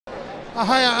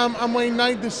Hi, I'm Wayne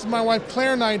Knight. This is my wife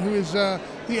Claire Knight, who is the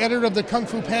editor of the Kung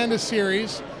Fu Panda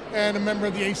series and a member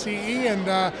of the ACE. And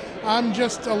I'm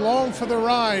just along for the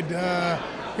ride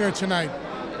here tonight.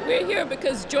 We're here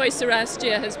because Joyce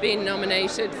Arastia has been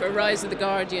nominated for Rise of the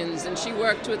Guardians, and she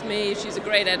worked with me. She's a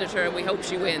great editor, and we hope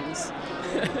she wins.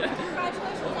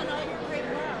 Congratulations on all your great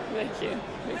work. Thank you.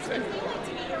 What does it feel like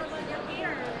to be here when you're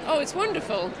here? Oh, it's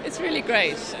wonderful. It's really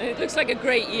great. It looks like a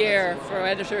great year for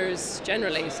editors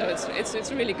generally, so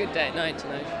it's a really good night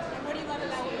tonight. And what do you love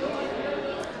about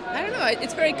it? I don't know.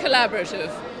 It's very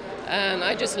collaborative, and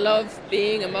I just love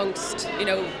being amongst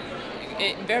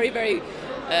very very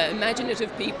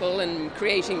imaginative people and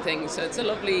creating things. So it's a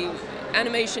lovely.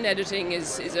 Animation editing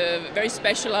is a very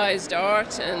specialized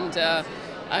art, and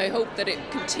I hope that it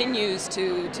continues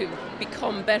to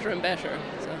become better and better.